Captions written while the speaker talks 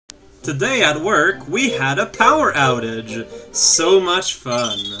Today at work, we had a power outage. So much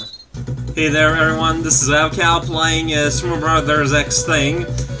fun. Hey there everyone, this is raocow playing Super Brothers X thing.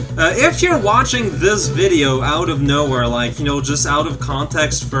 If you're watching this video out of nowhere, like, you know, just out of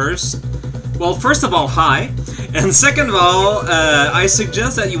context first, well, first of all, hi. And second of all, I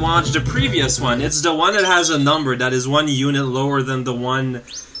suggest that you watch the previous one. It's the one that has a number that is 1 unit lower than the one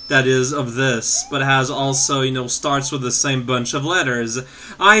that is of this, but has also, you know, starts with the same bunch of letters.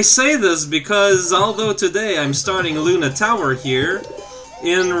 I say this because although today I'm starting Luna Tower here,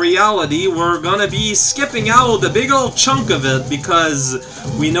 in reality we're gonna be skipping out a big old chunk of it because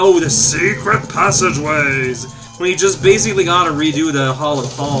we know the secret passageways. We just basically gotta redo the Hall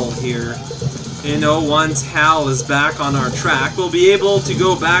of Hall here. You know, once Hal is back on our track, we'll be able to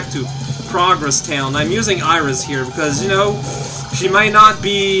go back to Progress Town. I'm using Iris here because, you know, she might not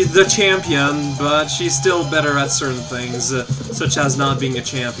be the champion, but she's still better at certain things, such as not being a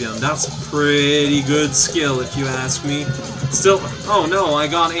champion. That's a pretty good skill, if you ask me. Still, oh no, I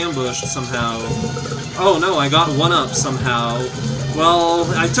got ambushed somehow. Oh no, I got one-up somehow. Well,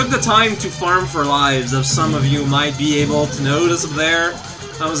 I took the time to farm for lives, as some of you might be able to notice up there.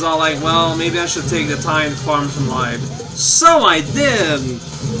 I was all like, well, maybe I should take the time to farm some lives. So I did!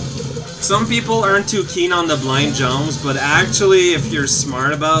 Some people aren't too keen on the blind jumps, but actually, if you're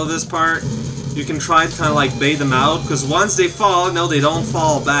smart about this part, you can try to kind of like bait them out, because once they fall, no, they don't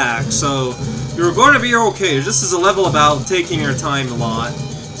fall back, so you're going to be okay. This is a level about taking your time a lot.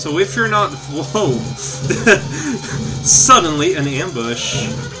 So if you're not... Whoa! Suddenly, an ambush.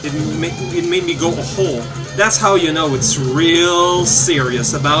 It made me go, oh, that's how you know it's real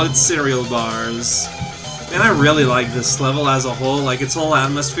serious about its cereal bars. And I really like this level as a whole, like its whole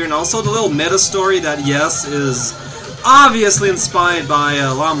atmosphere, and also the little meta story that, yes, is obviously inspired by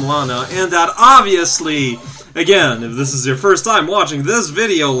La Mulana, and that obviously, again, if this is your first time watching this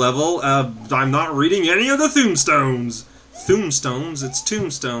video level, I'm not reading any of the tombstones. Tombstones? It's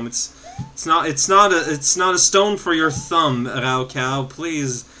tombstone. It's not a stone for your thumb, raocow.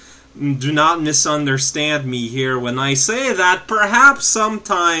 Please do not misunderstand me here when I say that perhaps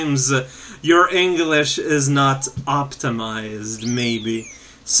sometimes your English is not optimized, maybe.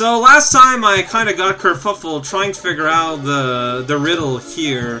 So last time I kind of got kerfuffled trying to figure out the riddle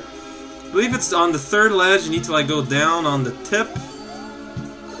here. I believe it's on the third ledge. You need to like go down on the tip.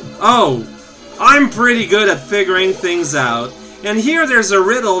 Oh, I'm pretty good at figuring things out. And here there's a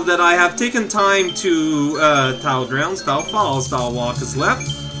riddle that I have taken time to Thou drowns, Thou falls, Thou walkest left,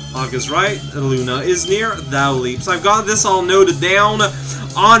 Hawk is right, Luna is near, Thou leaps. I've got this all noted down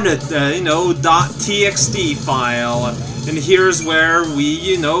on a, you know, .txt file. And here's where we,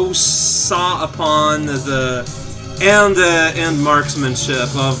 you know, saw upon the end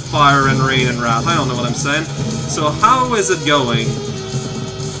marksmanship of Fire and Rain and Wrath. I don't know what I'm saying. So how is it going?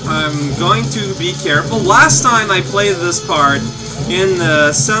 I'm going to be careful. Last time I played this part in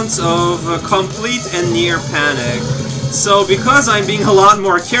the sense of complete and near panic. So because I'm being a lot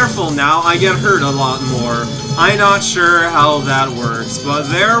more careful now, I get hurt a lot more. I'm not sure how that works, but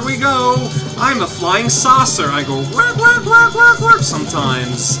there we go. I'm a flying saucer. I go work, work, work, work, work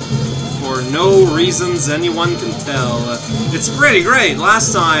sometimes. For no reasons anyone can tell. It's pretty great.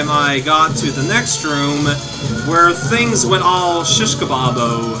 Last time I got to the next room where things went all shish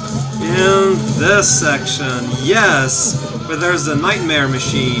kebabo. In this section, yes, but there's the nightmare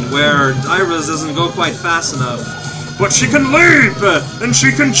machine where Iris doesn't go quite fast enough. But she can leap, and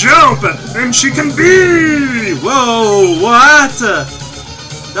she can jump, and she can be! Whoa, what?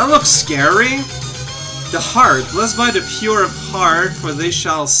 That looks scary. The heart, blessed by the pure of heart, for they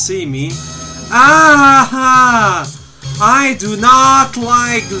shall see me. Ah! I do not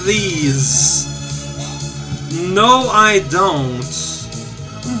like these. No, I don't.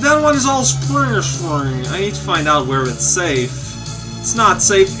 That one is all spring. I need to find out where it's safe. It's not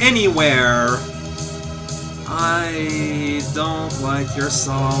safe anywhere. I don't like your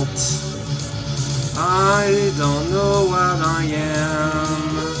salt. I don't know what I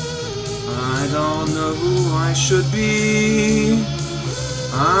am. I don't know who I should be.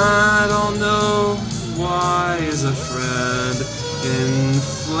 I don't know why is a thread in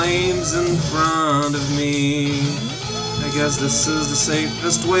flames in front of me. I guess this is the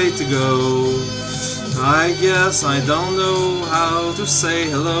safest way to go. I guess I don't know how to say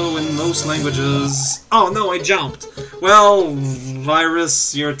hello in most languages. Oh no, I jumped! Well,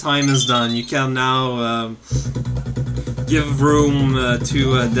 Virus, your time is done. You can now give room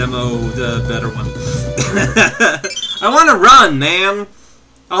to demo the better one. I want to run, man!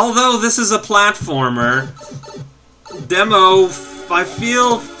 Although this is a platformer, Demo, I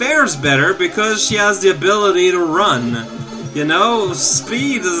feel, fares better because she has the ability to run. You know,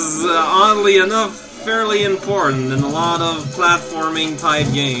 speed is, oddly enough, fairly important in a lot of platforming type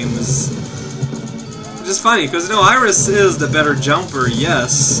games. Which is funny, because, you know, Iris is the better jumper,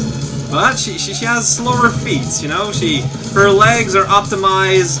 yes. But she has slower feet, you know? Her legs are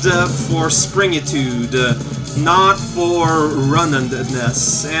optimized for springitude, not for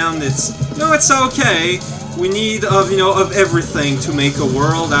runnedness. And it's okay. We need of everything to make a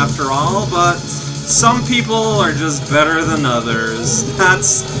world after all, but some people are just better than others.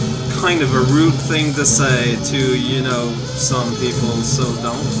 That's kind of a rude thing to say to, some people, so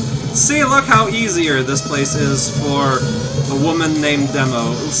don't. See, look how easier this place is for a woman named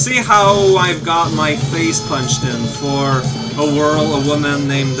Demo. See how I've got my face punched in for a woman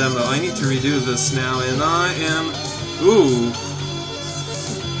named Demo. I need to redo this now, and I am... Ooh.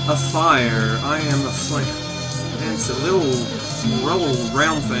 A fire. I am a flame. And it's a little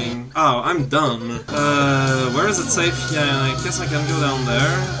round thing. Oh, I'm done. Where is it safe? Yeah, I guess I can go down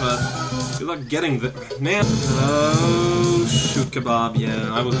there, but good luck getting the... Man. Oh, shoot kebab,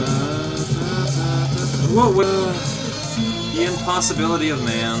 yeah, I would... Whoa, the impossibility of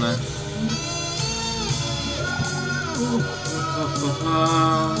man.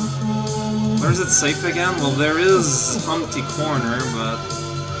 Where is it safe again? Well, there is Humpty Corner, but...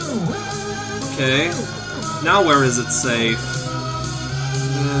 Okay. Now where is it safe?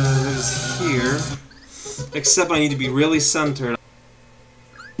 There's here. Except I need to be really centered.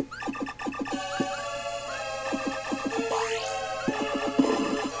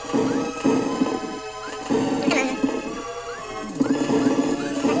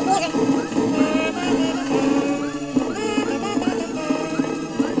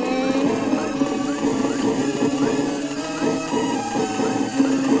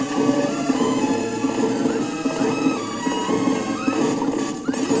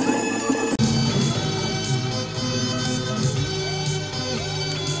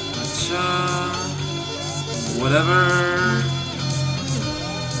 Whatever.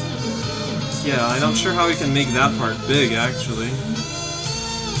 Yeah, I'm not sure how we can make that part big, actually.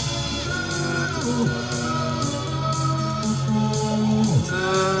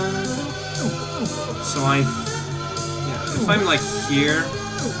 So if I'm like here,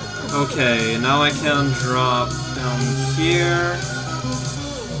 okay, now I can drop down here,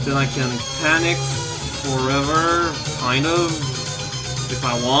 then I can panic forever, kind of, if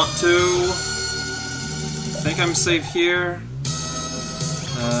I want to. I think I'm safe here.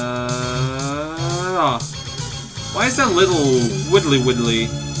 Why is that little widdly?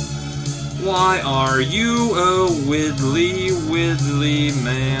 Why are you a widdly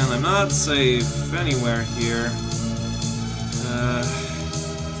man? I'm not safe anywhere here.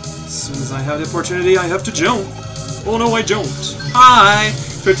 As soon as I have the opportunity, I have to jump. Oh no, I don't. Hi!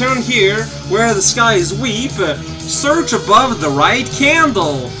 Return here, where the skies weep. Search above the right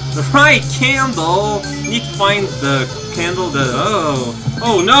candle. The right candle. Need to find the candle.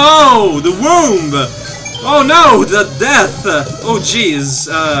 Oh no! The womb. Oh no! The death. Oh jeez.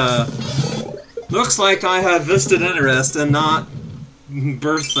 Looks like I have vested interest in not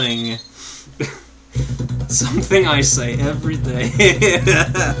birthing. Something I say every day.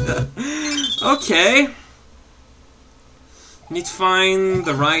 Okay. Need to find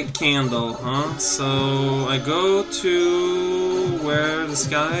the right candle, huh? So I go to where the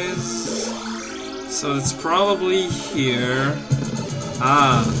skies. So it's probably here.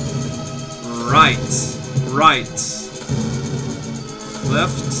 Ah. Right.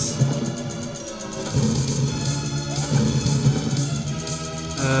 Left.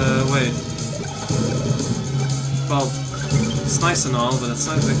 Wait. Well, it's nice and all, but it's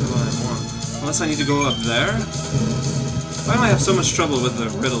not exactly what I want. Unless I need to go up there? Why do I have so much trouble with the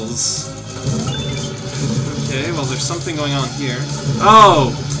riddles? Okay, well there's something going on here.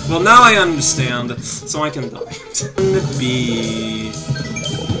 Oh! Well now I understand, so I can die. B.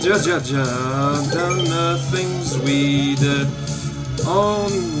 Done the things we did. Oh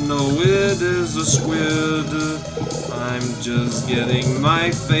no, it is a squid. I'm just getting my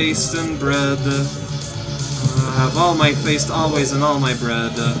face and bread. I have all my face always and all my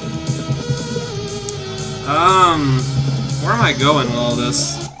bread. Where am I going with all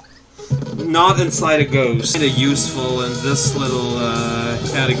this? Not inside a ghost. Kinda useful in this little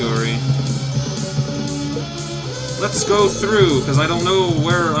category. Let's go through, because I don't know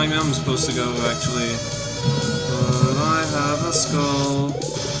where I am supposed to go, actually. But I have a skull.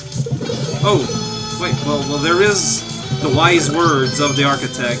 Oh, wait, well, there is the wise words of the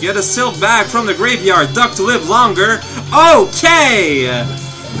architect. Get a silk bag from the graveyard, duck to live longer. Okay!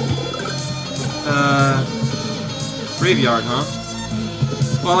 Graveyard, huh?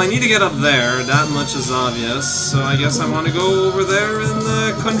 Well, I need to get up there, that much is obvious, so I guess I want to go over there in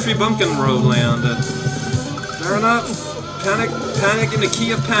the country bumpkin road land. Fair enough. Panic in the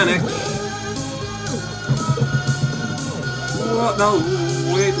key of panic. What? No,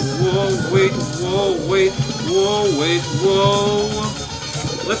 wait, whoa, wait, whoa, wait, whoa, wait, whoa.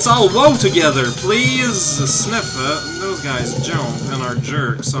 Let's all whoa together, please. Sniff it. Those guys jump and are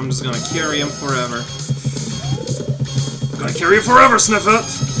jerks, so I'm just gonna carry him forever. Gonna carry it forever, Sniff it!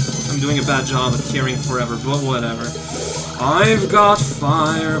 I'm doing a bad job at carrying forever, but whatever. I've got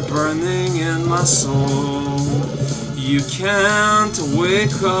fire burning in my soul. You can't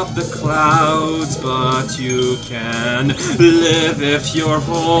wake up the clouds, but you can live if you're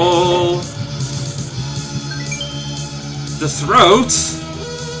whole. The throat?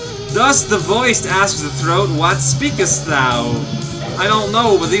 Thus the voice asks the throat, what speakest thou? I don't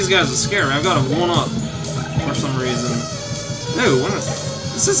know, but these guys are scary. I've got a 1-up for some reason. Ooh,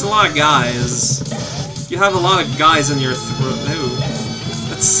 this is a lot of guys. You have a lot of guys in your throat. Ooh.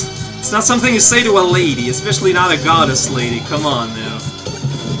 It's not something you say to a lady, especially not a goddess lady. Come on now.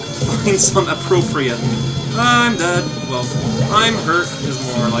 Find some appropriate. I'm dead. Well, I'm hurt is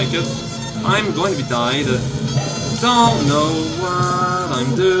more like it. I'm going to be died. Don't know what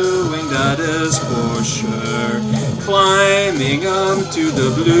I'm doing, that is for sure. Climbing up to the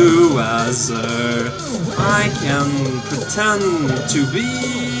blue azure. I can pretend to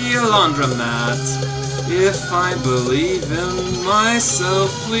be a laundromat. If I believe in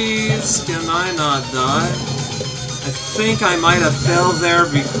myself, please, can I not die? I think I might have fell there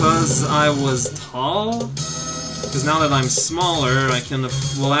because I was tall. Because now that I'm smaller, I can...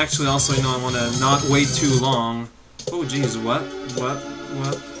 Well, actually, also, you know, I want to not wait too long. Oh, jeez, what? What?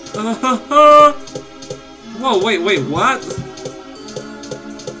 Whoa, wait, what?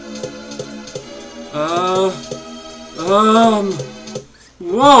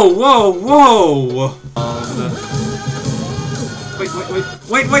 Whoa!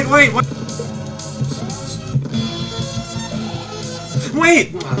 Wait!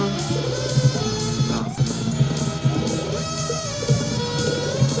 Wait!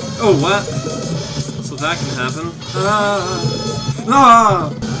 Oh, what? So that can happen.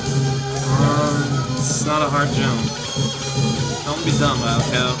 It's not a hard jump. Don't be dumb, Wild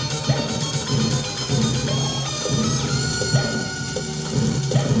Cow.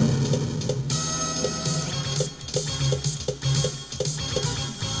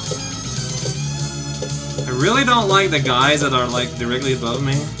 I really don't like the guys that are, like, directly above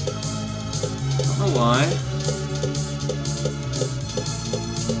me. I don't know why.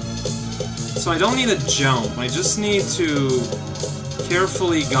 So I don't need a jump, I just need to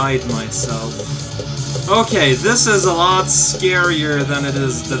carefully guide myself. Okay, this is a lot scarier than it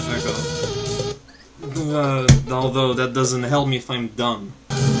is difficult. Although that doesn't help me if I'm dumb.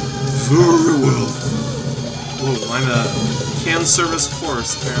 Very well. Whoa, I'm a can service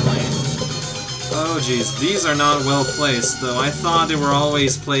horse, apparently. Oh jeez, these are not well placed, though. I thought they were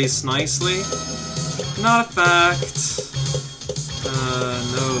always placed nicely. Not a fact.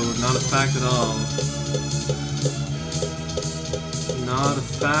 No, not a fact at all. Not a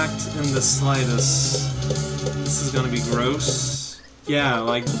fact in the slightest. This is gonna be gross. Yeah,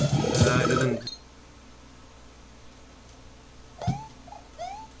 like, I didn't...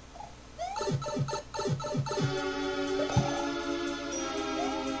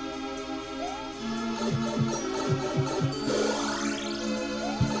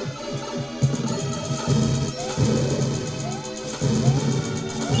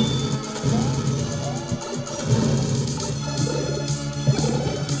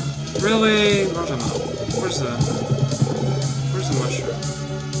 Really? Where's the mushroom?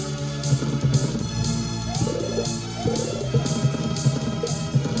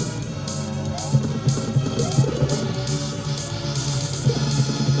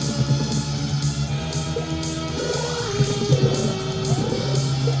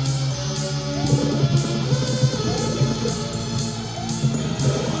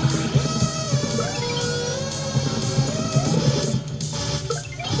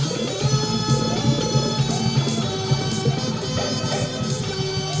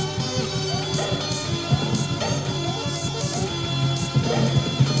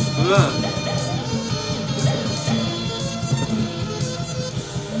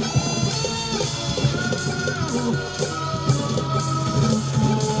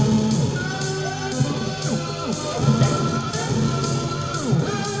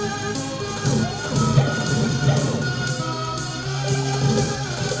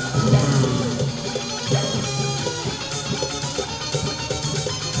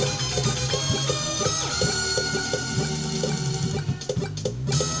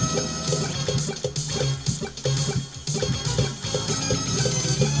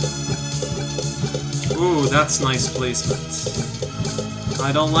 Ooh, that's nice placement.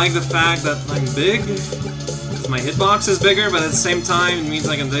 I don't like the fact that I'm big. My hitbox is bigger, but at the same time it means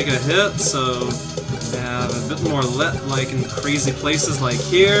I can take a hit, so I have a bit more like in crazy places like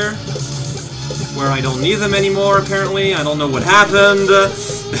here, where I don't need them anymore, apparently. I don't know what happened.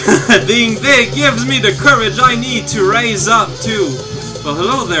 Being big gives me the courage I need to raise up to. Well,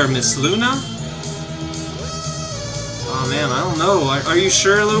 hello there, Miss Luna. Oh man, I don't know. Are you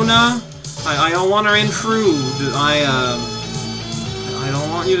sure, Luna? I don't want to intrude. I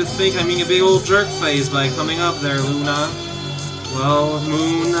don't want you to think I'm being a big old jerk face by coming up there, Luna. Well,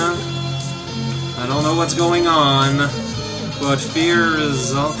 Moon, I don't know what's going on, but fear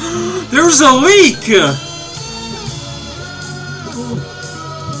is... There's a leak!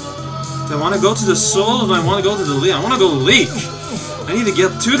 Do I want to go to the soul or do I want to go to the leak? I want to go leak! I need to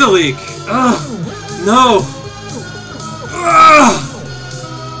get to the leak! Ugh! No! Ugh!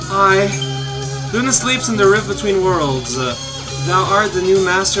 Luna sleeps in the rift between worlds. Thou art the new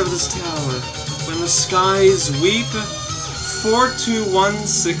master of this tower. When the skies weep,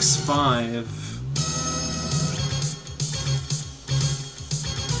 42165.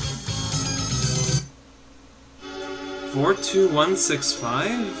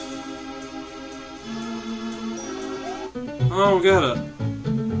 42165? Oh, got it.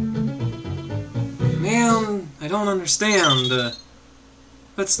 Man, I don't understand.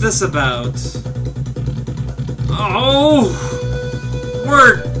 What's this about? Oh!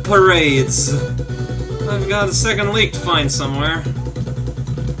 Word parades! I've got a second leak to find somewhere.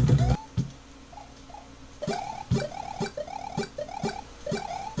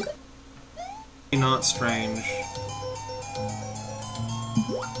 Not strange.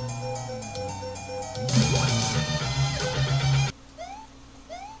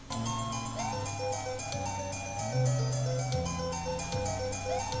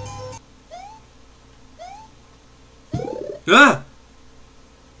 Ah!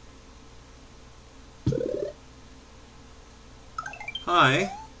 Hi.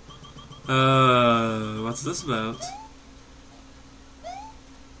 What's this about?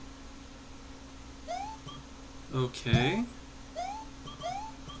 Okay.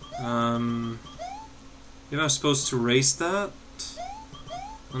 Maybe I'm supposed to race that?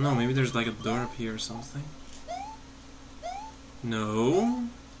 Oh no, maybe there's like a door up here or something. No.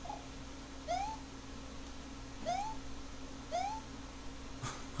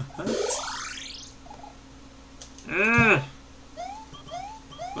 What?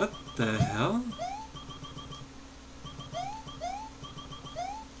 What the hell?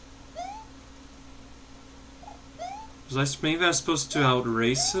 Maybe I was supposed to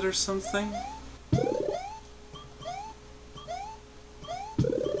outrace it or something?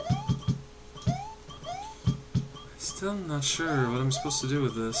 Still not sure what I'm supposed to do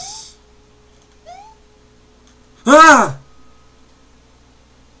with this. Ah!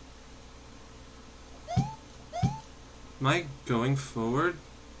 Am I going forward?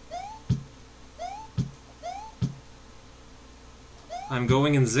 I'm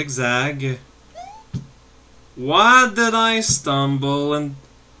going in zigzag. What did I stumble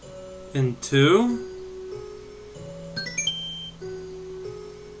into?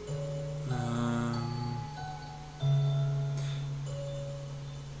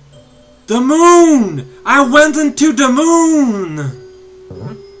 The moon! I went into the moon!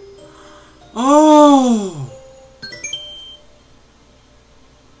 Oh!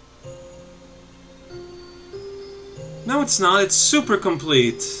 No, it's not. It's super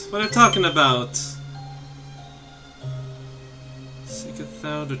complete. What are you talking about? Seeketh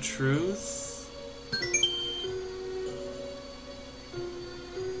thou the truth?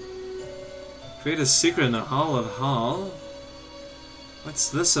 Create a secret in the Hall of Hall? What's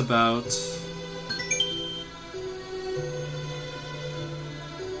this about?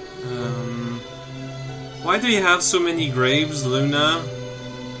 Why do you have so many graves, Luna?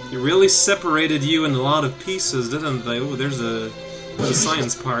 They really separated you in a lot of pieces, didn't they? Oh, there's a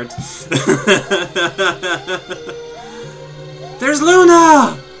science part. There's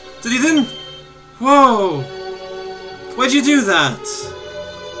Luna! Did he didn't? Whoa! Why'd you do that?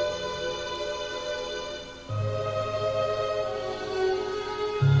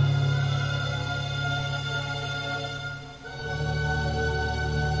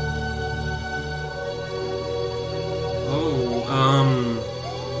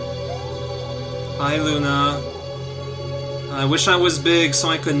 Hi, Luna. I wish I was big so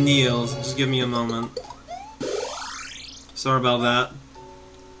I could kneel. Just give me a moment. Sorry about that.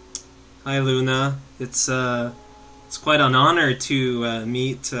 Hi, Luna. It's quite an honor to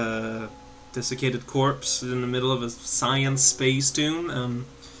meet desiccated corpse in the middle of a science space tune.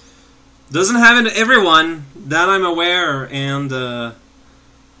 Doesn't happen to everyone, that I'm aware, and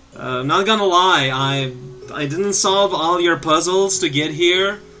I'm not gonna lie, I didn't solve all your puzzles to get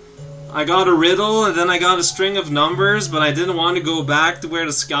here. I got a riddle, and then I got a string of numbers, but I didn't want to go back to where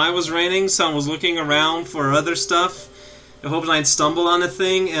the sky was raining, so I was looking around for other stuff. I hoped I'd stumble on a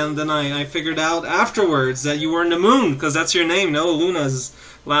thing, and then I figured out afterwards that you were in the moon, because that's your name, no? Luna's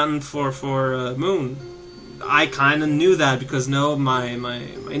Latin for moon. I kind of knew that, because no, my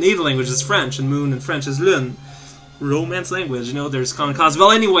native language is French, and moon in French is lune. Romance language, you know, there's common cause.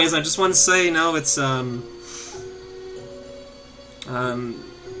 Well, anyways, I just want to say, you know, it's,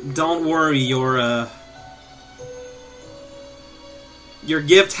 don't worry, your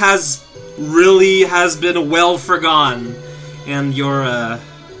gift has been well forgotten, and your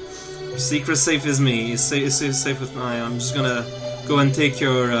secret safe is me. It's safe with me. I'm just gonna go and take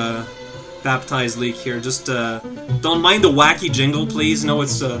your baptized leak here. Just don't mind the wacky jingle, please. No,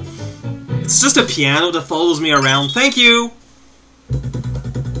 it's just a piano that follows me around. Thank you.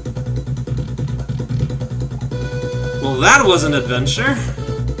 Well, that was an adventure.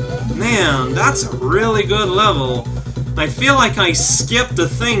 Man, that's a really good level. I feel like I skipped a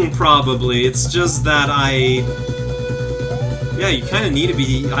thing, probably. It's just that yeah, you kind of need to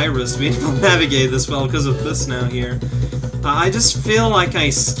be Iris to be able to navigate this well because of this now here. I just feel like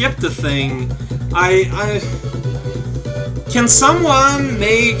I skipped a thing. Can someone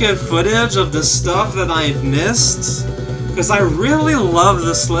make a footage of the stuff that I've missed? Because I really love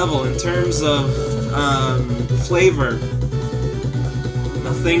this level in terms of flavor.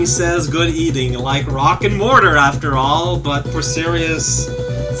 Nothing says good eating like rock and mortar, after all, but for serious,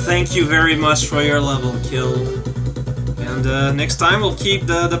 thank you very much for your level, Kill. And next time we'll keep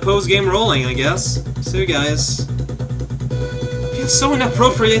the post-game rolling, I guess. See you guys. It's so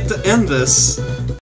inappropriate to end this.